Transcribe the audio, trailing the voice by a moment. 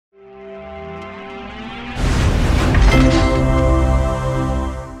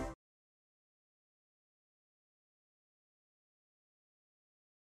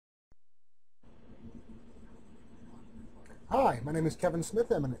Hi, my name is Kevin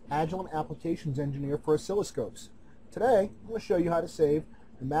Smith. I'm an Agilent Applications Engineer for Oscilloscopes. Today, I'm going to show you how to save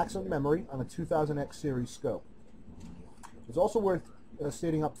the maximum memory on a 2000 X-Series scope. It's also worth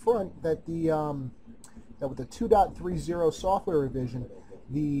stating up front that that with the 2.30 software revision,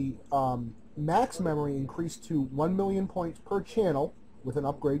 the max memory increased to 1 million points per channel with an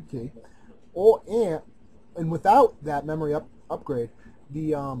upgrade key, and without that memory upgrade,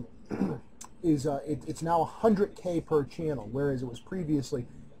 the it's now 100K per channel, whereas it was previously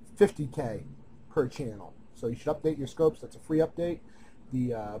 50K per channel. So you should update your scopes. That's a free update.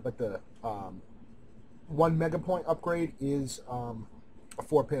 But the 1 megapoint upgrade is a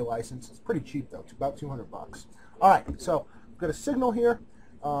 4-pay license. It's pretty cheap though. It's about $200. All right, so I've got a signal here.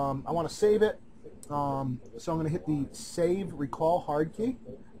 I want to save it. So I'm going to hit the Save Recall hard key,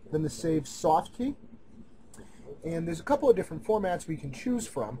 then the Save soft key. And there's a couple of different formats we can choose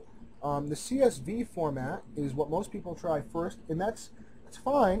from. The CSV format is what most people try first, and that's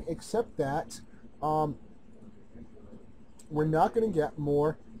fine, except that we're not going to get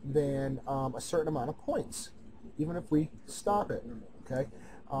more than a certain amount of points, even if we stop it. Okay,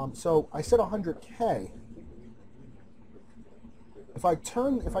 so I set 100K. If I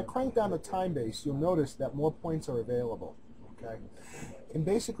crank down the time base, you'll notice that more points are available. Okay, and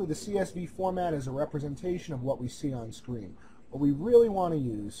basically the CSV format is a representation of what we see on screen. What we really want to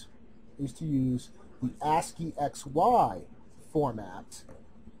use is to use the ASCII XY format.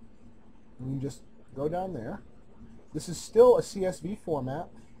 And you can just go down there. This is still a CSV format,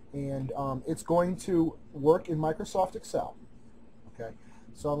 and it's going to work in Microsoft Excel. Okay,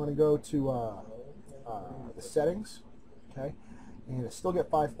 so I'm going to go to the settings. Okay, and I still get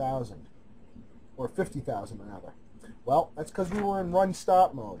 5,000 or 50,000 rather. Well, that's because we were in run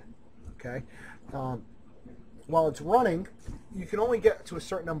stop mode. Okay. While it's running, you can only get to a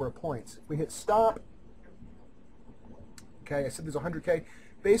certain number of points. If we hit stop, okay, I said there's 100K,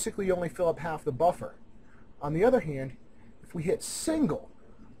 basically you only fill up half the buffer. On the other hand, if we hit single,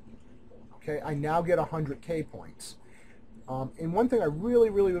 okay, I now get 100K points. And one thing I really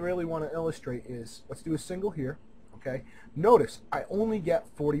want to illustrate is, let's do a single here, okay. Notice, I only get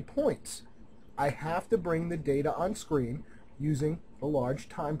 40 points. I have to bring the data on screen using the larger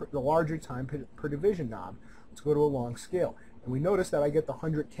time per division knob. Let's go to a long scale, and we notice that I get the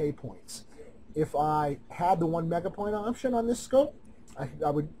 100K points. If I had the 1 megapoint option on this scope, I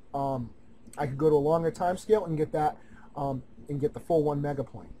could go to a longer time scale and get that and get the full 1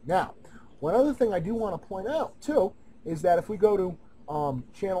 megapoint. Now, one other thing I do want to point out too is that if we go to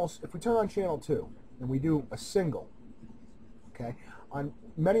channels, if we turn on channel 2 and we do a single, okay, on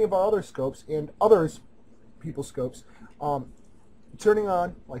many of our other scopes and others people's scopes, turning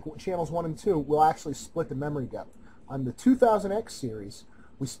on like channels 1 and 2 will actually split the memory depth. On the 2000 X-Series,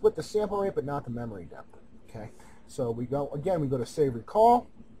 we split the sample rate but not the memory depth. Okay, so we go to Save Recall,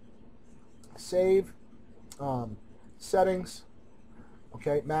 Save, Settings,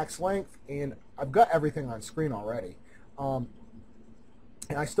 okay, Max Length, and I've got everything on screen already. And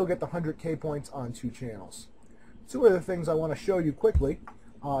I still get the 100K points on 2 channels. Two other things I want to show you quickly.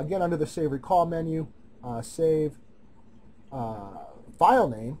 Again, under the Save Recall menu, Save file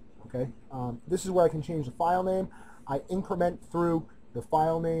name. Okay, this is where I can change the file name. I increment through the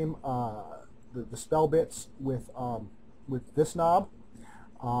file name, the spell bits with this knob,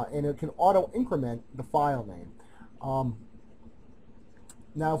 and it can auto increment the file name.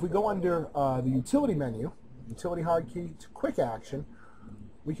 Now, if we go under the utility menu, utility hard key to quick action,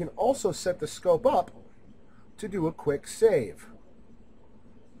 we can also set the scope up to do a quick save.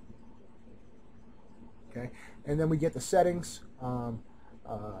 Okay, and then we get the settings, file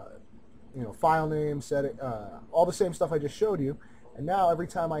name, all the same stuff I just showed you. And now every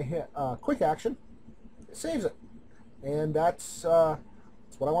time I hit quick action, it saves it. And that's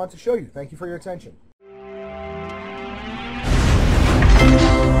what I wanted to show you. Thank you for your attention.